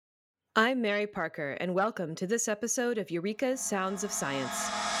I'm Mary Parker, and welcome to this episode of Eureka's Sounds of Science.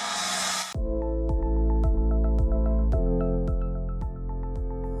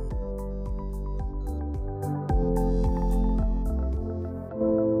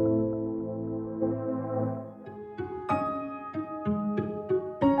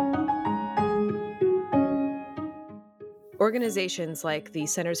 Organizations like the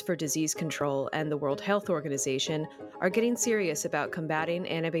Centers for Disease Control and the World Health Organization are getting serious about combating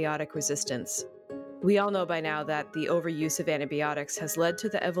antibiotic resistance. We all know by now that the overuse of antibiotics has led to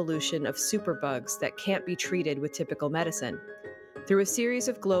the evolution of superbugs that can't be treated with typical medicine. Through a series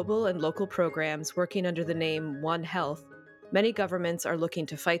of global and local programs working under the name One Health, many governments are looking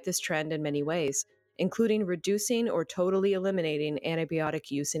to fight this trend in many ways, including reducing or totally eliminating antibiotic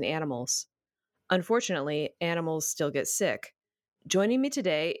use in animals. Unfortunately, animals still get sick. Joining me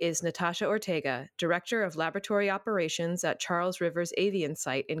today is Natasha Ortega, Director of Laboratory Operations at Charles Rivers Avian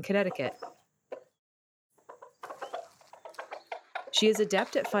Site in Connecticut. She is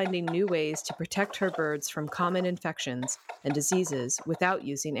adept at finding new ways to protect her birds from common infections and diseases without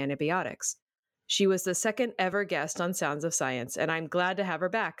using antibiotics. She was the second ever guest on Sounds of Science, and I'm glad to have her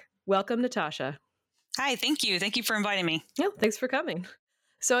back. Welcome, Natasha. Hi, thank you. Thank you for inviting me. Yeah, thanks for coming.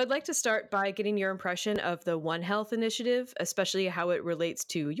 So I'd like to start by getting your impression of the One Health initiative, especially how it relates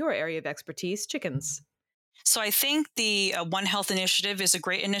to your area of expertise, chickens. So I think the One Health initiative is a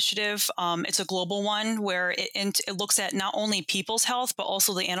great initiative. It's a global one where it looks at not only people's health, but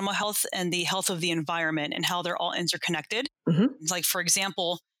also the animal health and the health of the environment and how they're all interconnected. Mm-hmm. Like, for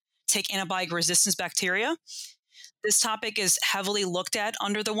example, take antibiotic resistance bacteria. This topic is heavily looked at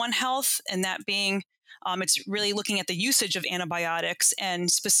under the One Health, and that being it's really looking at the usage of antibiotics and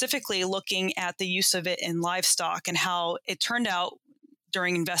specifically looking at the use of it in livestock and how it turned out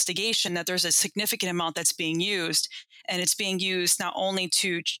during investigation that there's a significant amount that's being used. And it's being used not only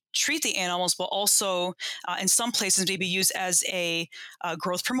to treat the animals, but also in some places maybe used as a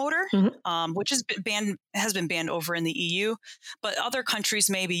growth promoter, which has been banned over in the EU. But other countries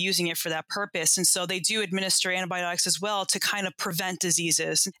may be using it for that purpose. And so they do administer antibiotics as well to kind of prevent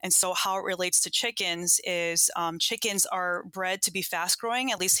diseases. And so how it relates to chickens is chickens are bred to be fast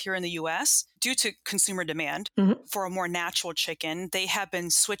growing, at least here in the US, due to consumer demand for a more natural chicken. They have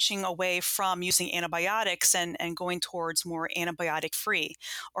been switching away from using antibiotics and going towards more antibiotic free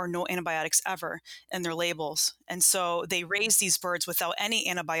or no antibiotics ever in their labels. And so they raise these birds without any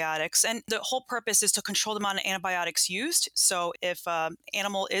antibiotics. And the whole purpose is to control the amount of antibiotics used. So if an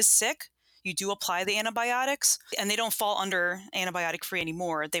animal is sick, you do apply the antibiotics, and they don't fall under antibiotic free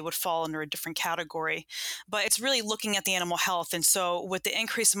anymore. They would fall under a different category. But it's really looking at the animal health. And so with the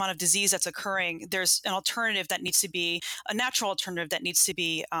increased amount of disease that's occurring, there's an alternative that needs to be, a natural alternative that needs to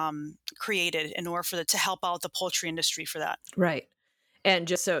be created in order to help out the poultry industry for that. Right. And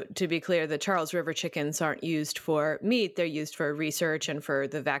just so to be clear, the Charles River chickens aren't used for meat. They're used for research and for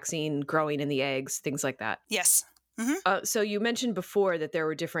the vaccine growing in the eggs, things like that. Yes. So you mentioned before that there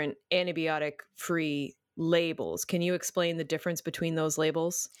were different antibiotic-free labels. Can you explain the difference between those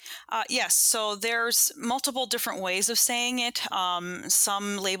labels? Yes. So there's multiple different ways of saying it.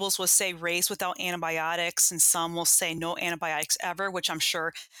 Some labels will say raised without antibiotics, and some will say no antibiotics ever, which I'm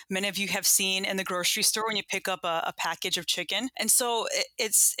sure many of you have seen in the grocery store when you pick up a package of chicken. And so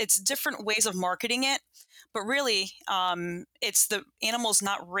it's different ways of marketing it. But really, it's the animals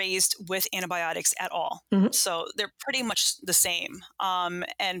not raised with antibiotics at all. So they're pretty much the same.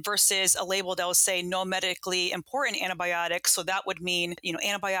 And versus a label that will say no medically important antibiotics. So that would mean,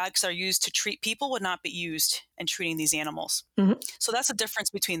 antibiotics are used to treat people would not be used in treating these animals. So that's the difference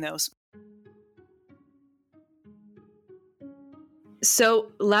between those. So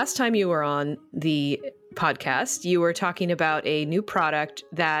last time you were on the podcast, you were talking about a new product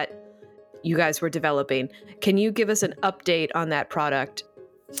that you guys were developing. Can you give us an update on that product?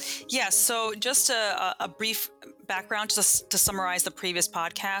 Yes. So just a brief background, just to summarize the previous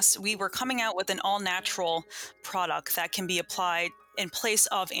podcast, we were coming out with an all-natural product that can be applied in place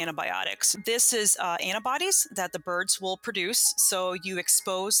of antibiotics. This is antibodies that the birds will produce. So you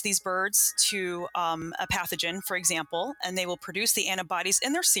expose these birds to a pathogen, for example, and they will produce the antibodies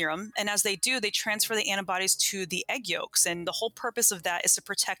in their serum. And as they do, they transfer the antibodies to the egg yolks. And the whole purpose of that is to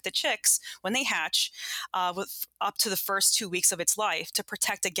protect the chicks when they hatch with up to the first 2 weeks of its life, to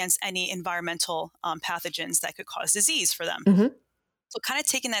protect against any environmental pathogens that could cause disease for them. So kind of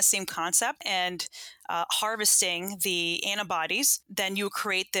taking that same concept and harvesting the antibodies, then you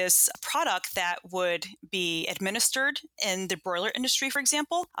create this product that would be administered in the broiler industry, for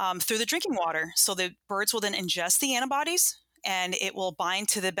example, through the drinking water. So the birds will then ingest the antibodies, and it will bind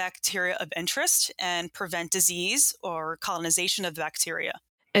to the bacteria of interest and prevent disease or colonization of the bacteria.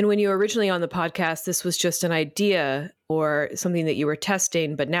 And when you were originally on the podcast, this was just an idea or something that you were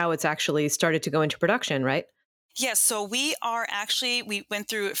testing, but now it's actually started to go into production, right? Yes, so we went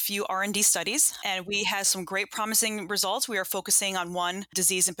through a few R&D studies and we had some great promising results. We are focusing on one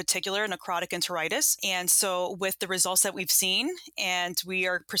disease in particular, necrotic enteritis. And so with the results that we've seen, and we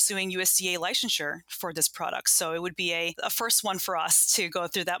are pursuing USDA licensure for this product. So it would be a first one for us to go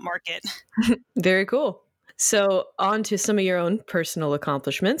through that market. Very cool. So, on to some of your own personal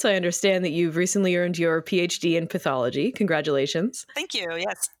accomplishments. I understand that you've recently earned your PhD in pathology. Congratulations. Thank you.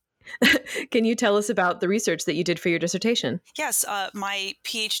 Yes. Can you tell us about the research that you did for your dissertation? Yes, my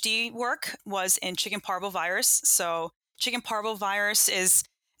PhD work was in chicken parvovirus. So, chicken parvovirus is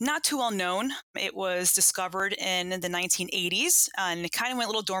not too well known. It was discovered in the 1980s and it kind of went a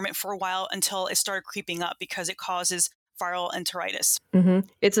little dormant for a while until it started creeping up because it causes viral enteritis.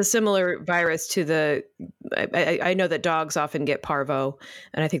 It's a similar virus to I know that dogs often get parvo,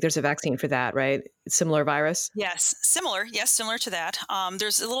 and I think there's a vaccine for that, right? Similar virus? Yes, similar. Yes, similar to that.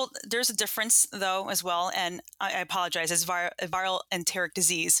 There's a difference though as well, and I apologize. It's viral enteric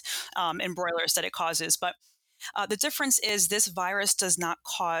disease in broilers that it causes, but the difference is this virus does not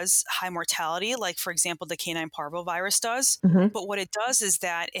cause high mortality, like for example the canine parvovirus does. hmm But what it does is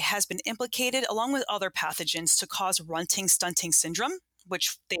that it has been implicated along with other pathogens to cause runting stunting syndrome,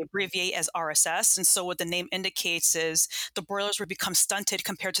 which they abbreviate as RSS. And so what the name indicates is the broilers will become stunted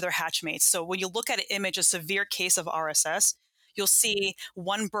compared to their hatchmates. So when you look at an image, a severe case of RSS, you'll see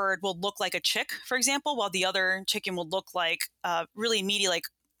one bird will look like a chick, for example, while the other chicken will look like really meaty, like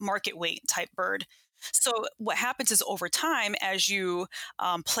market weight type bird. So what happens is over time, as you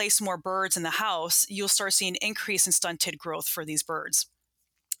place more birds in the house, you'll start seeing an increase in stunted growth for these birds.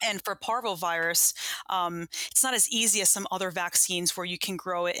 And for parvovirus, it's not as easy as some other vaccines where you can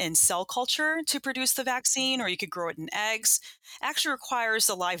grow it in cell culture to produce the vaccine, or you could grow it in eggs. It actually requires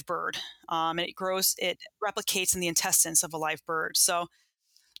a live bird. It replicates in the intestines of a live bird. So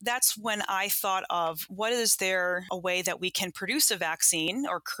that's when I thought of what is there a way that we can produce a vaccine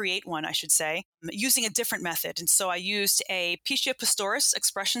or create one, I should say, using a different method. And so I used a Pichia pastoris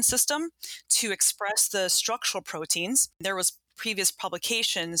expression system to express the structural proteins. There was previous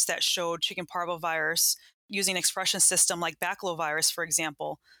publications that showed chicken parvovirus using an expression system like baculovirus, for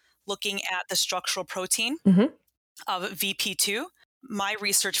example, looking at the structural protein hmm of VP2. My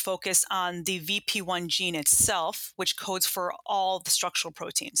research focused on the VP1 gene itself, which codes for all the structural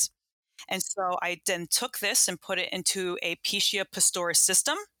proteins. And so I then took this and put it into a Pichia pastoris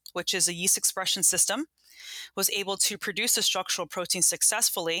system, which is a yeast expression system, was able to produce a structural protein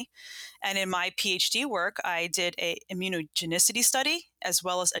successfully. And in my PhD work, I did a immunogenicity study as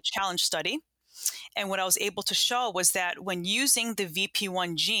well as a challenge study. And what I was able to show was that when using the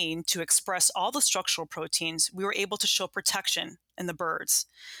VP1 gene to express all the structural proteins, we were able to show protection in the birds.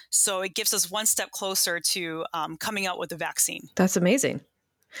 So it gives us one step closer to coming out with a vaccine. That's amazing.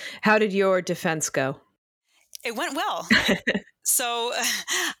 How did your defense go? It went well. So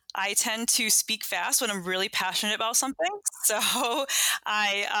I tend to speak fast when I'm really passionate about something. So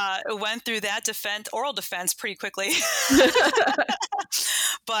I went through that oral defense pretty quickly.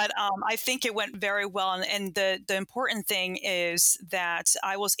 But I think it went very well. And the important thing is that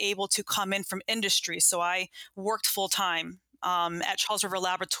I was able to come in from industry. So I worked full time at Charles River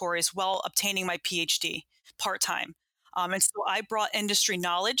Laboratories while obtaining my PhD part time. And so I brought industry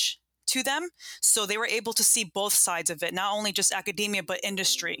knowledge to them. So they were able to see both sides of it, not only just academia, but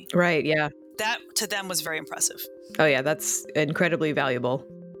industry. Right, yeah. That to them was very impressive. Oh, yeah, that's incredibly valuable.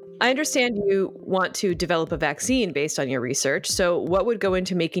 I understand you want to develop a vaccine based on your research. So, what would go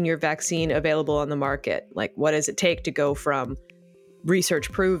into making your vaccine available on the market? Like, what does it take to go from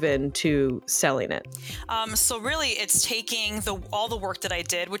research proven to selling it? So really, it's taking all the work that I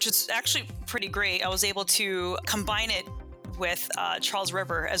did, which is actually pretty great. I was able to combine it with Charles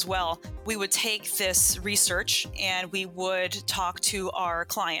River as well. We would take this research and we would talk to our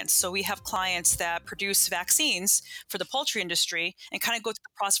clients. So we have clients that produce vaccines for the poultry industry and kind of go through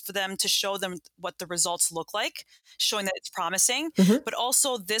the process for them to show them what the results look like, showing that it's promising. Mhm. But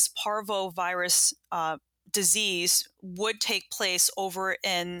also this parvovirus disease would take place over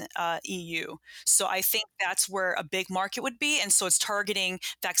in EU. So I think that's where a big market would be. And so it's targeting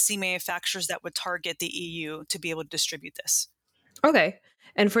vaccine manufacturers that would target the EU to be able to distribute this. Okay.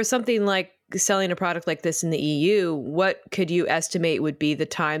 And for something like selling a product like this in the EU, what could you estimate would be the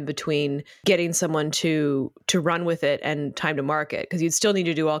time between getting someone to run with it and time to market? Because you'd still need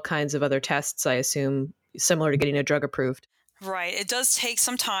to do all kinds of other tests, I assume, similar to getting a drug approved. Right. It does take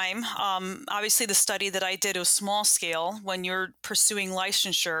some time. Obviously, the study that I did was small scale. When you're pursuing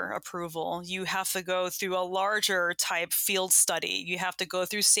licensure approval, you have to go through a larger type field study. You have to go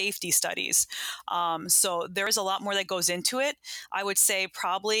through safety studies. So there's a lot more that goes into it. I would say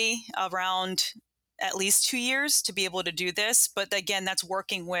probably around at least 2 years to be able to do this. But again, that's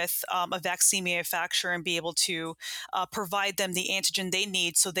working with a vaccine manufacturer and be able to provide them the antigen they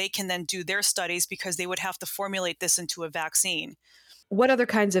need so they can then do their studies because they would have to formulate this into a vaccine. What other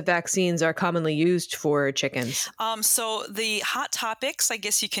kinds of vaccines are commonly used for chickens? So the hot topics, I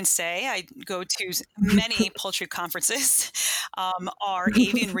guess you can say, I go to many poultry conferences, are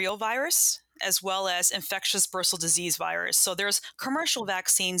avian reovirus as well as infectious bursal disease virus. So there's commercial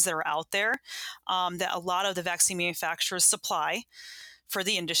vaccines that are out there that a lot of the vaccine manufacturers supply for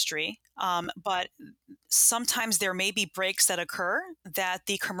the industry. But sometimes there may be breaks that occur that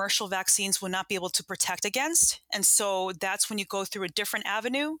the commercial vaccines will not be able to protect against. And so that's when you go through a different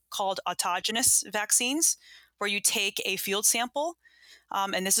avenue called autogenous vaccines, where you take a field sample,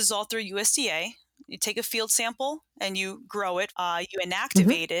 and this is all through USDA. You take a field sample and you grow it, you Mhm.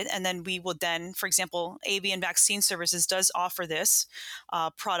 inactivate it, and then we will then, for example, Avian Vaccine Services does offer this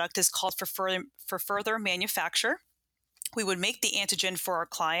product is called for further manufacture. We would make the antigen for our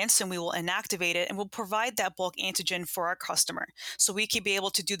clients and we will inactivate it and we'll provide that bulk antigen for our customer. So we could be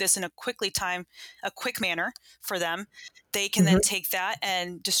able to do this in a quick manner for them. They can then Mhm. take that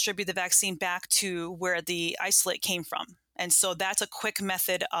and distribute the vaccine back to where the isolate came from. And so that's a quick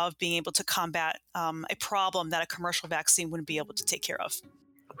method of being able to combat a problem that a commercial vaccine wouldn't be able to take care of.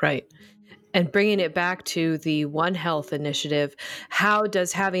 Right. And bringing it back to the One Health initiative, how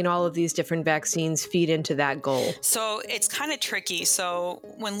does having all of these different vaccines feed into that goal? So it's kind of tricky. So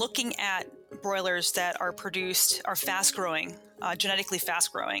when looking at broilers that are produced are fast growing, genetically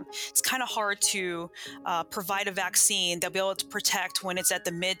fast growing, it's kind of hard to provide a vaccine that'll be able to protect when it's at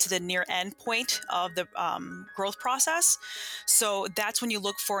the mid to the near end point of the growth process. So that's when you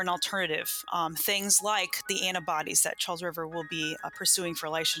look for an alternative. Things like the antibodies that Charles River will be pursuing for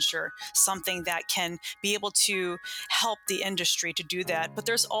licensure, something that can be able to help the industry to do that. But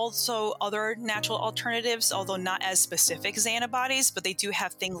there's also other natural alternatives, although not as specific as antibodies, but they do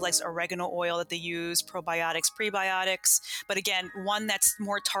have things like oregano oil that they use, probiotics, prebiotics. But again, one that's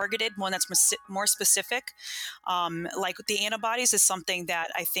more targeted, one that's more specific, like the antibodies, is something that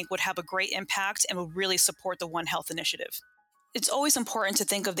I think would have a great impact and would really support the One Health initiative. It's always important to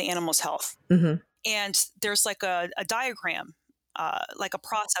think of the animal's health. Mhm. And there's like a diagram, like a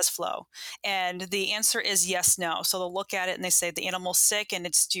process flow. And the answer is yes, no. So they'll look at it and they say the animal's sick and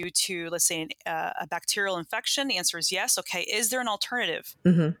it's due to, let's say, a bacterial infection. The answer is yes. Okay. Is there an alternative?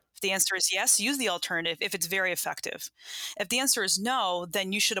 Mhm. If the answer is yes, use the alternative if it's very effective. If the answer is no,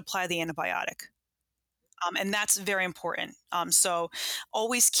 then you should apply the antibiotic. And that's very important. So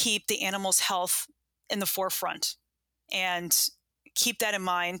always keep the animal's health in the forefront and keep that in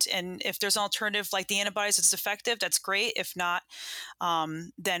mind. And if there's an alternative like the antibiotics that's effective, that's great. If not,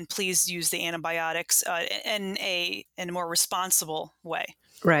 then please use the antibiotics in a more responsible way.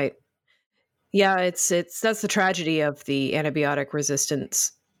 Right. Yeah, it's that's the tragedy of the antibiotic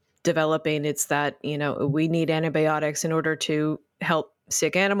resistance developing. It's that, we need antibiotics in order to help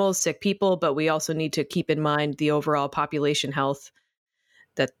sick animals, sick people, but we also need to keep in mind the overall population health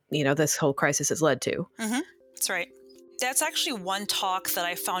that, this whole crisis has led to. Hmm. That's right. That's actually one talk that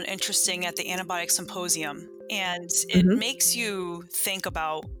I found interesting at the antibiotic symposium. And it Mhm. makes you think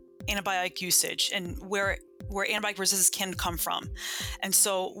about antibiotic usage and where antibiotic resistance can come from. And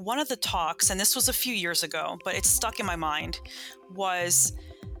so one of the talks, and this was a few years ago, but it's stuck in my mind, was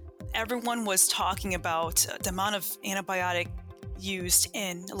everyone was talking about the amount of antibiotic used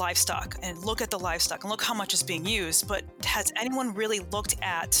in livestock and look at the livestock and look how much is being used. But has anyone really looked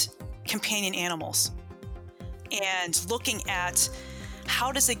at companion animals and looking at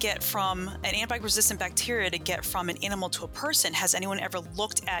how does it get from an antibiotic resistant bacteria to get from an animal to a person? Has anyone ever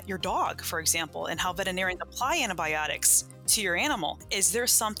looked at your dog, for example, and how veterinarians apply antibiotics to your animal? Is there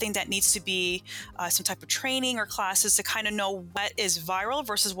something that needs to be some type of training or classes to kind of know what is viral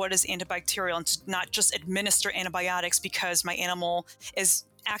versus what is antibacterial and to not just administer antibiotics because my animal is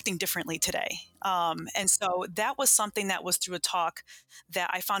acting differently today? And so that was something that was through a talk that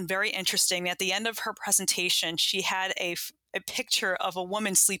I found very interesting. At the end of her presentation, she had a picture of a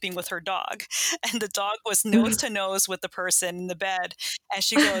woman sleeping with her dog, and the dog was nose to nose with the person in the bed. And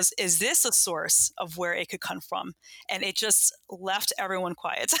she goes, "Is this a source of where it could come from?" And it just left everyone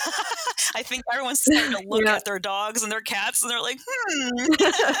quiet. I think everyone started to look Yeah. at their dogs and their cats, and they're like,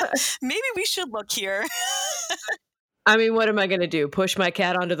 maybe we should look here. I mean, what am I going to do? Push my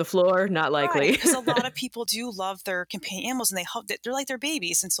cat onto the floor? Not Right, likely. because a lot of people do love their companion animals, and they're like their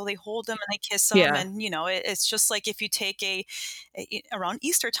babies, and so they hold them and they kiss them, Yeah. and it's just like if you take around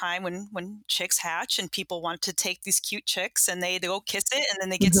Easter time when chicks hatch and people want to take these cute chicks and they go kiss it and then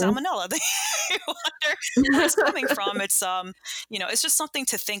they get Hmm. salmonella. They wonder where it's coming from. It's just something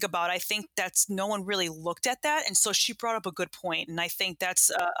to think about. I think that's no one really looked at that, and so she brought up a good point, and I think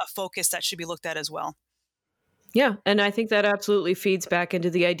that's a focus that should be looked at as well. Yeah, and I think that absolutely feeds back into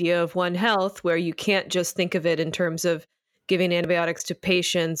the idea of One Health, where you can't just think of it in terms of giving antibiotics to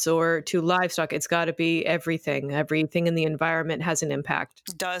patients or to livestock. It's got to be everything. Everything in the environment has an impact.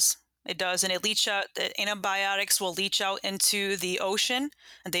 It does. It does. And it leach out, the antibiotics will leach out into the ocean.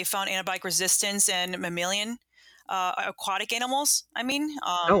 And they found antibiotic resistance in mammalian aquatic animals.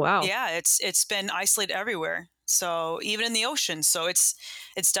 Oh, wow. Yeah, it's been isolated everywhere. So even in the ocean. So it's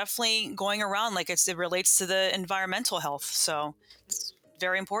definitely going around like it relates to the environmental health. So it's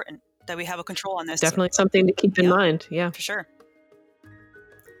very important that we have a control on this. Definitely something to keep in Yeah, mind. Yeah. for sure.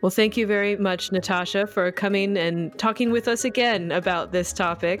 Well, thank you very much, Natasha, for coming and talking with us again about this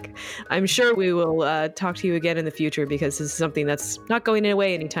topic. I'm sure we will talk to you again in the future because this is something that's not going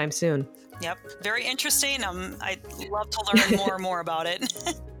away anytime soon. Yep. Very interesting. I'd love to learn more and more about it.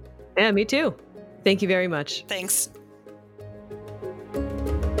 Yeah, me too. Thank you very much. Thanks.